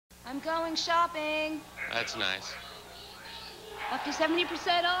I'm going shopping. That's nice. Up to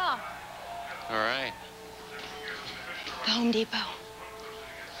 70% off. All right. The Home Depot.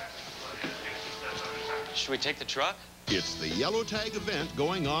 Should we take the truck? It's the Yellow Tag event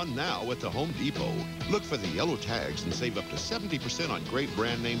going on now at the Home Depot. Look for the yellow tags and save up to 70% on great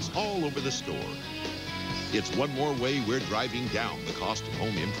brand names all over the store. It's one more way we're driving down the cost of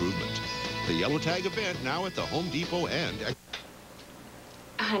home improvement. The Yellow Tag event now at the Home Depot and...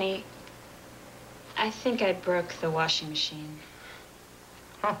 Honey, I think I broke the washing machine.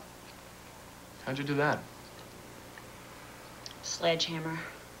 Huh. How'd you do that? Sledgehammer.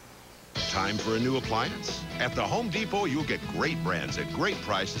 Time for a new appliance? At the Home Depot, you'll get great brands at great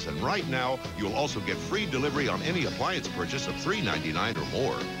prices, and right now, you'll also get free delivery on any appliance purchase of $3.99 or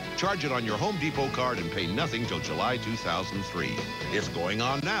more. Charge it on your Home Depot card and pay nothing till July 2003. It's going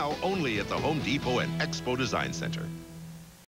on now only at the Home Depot and Expo Design Center.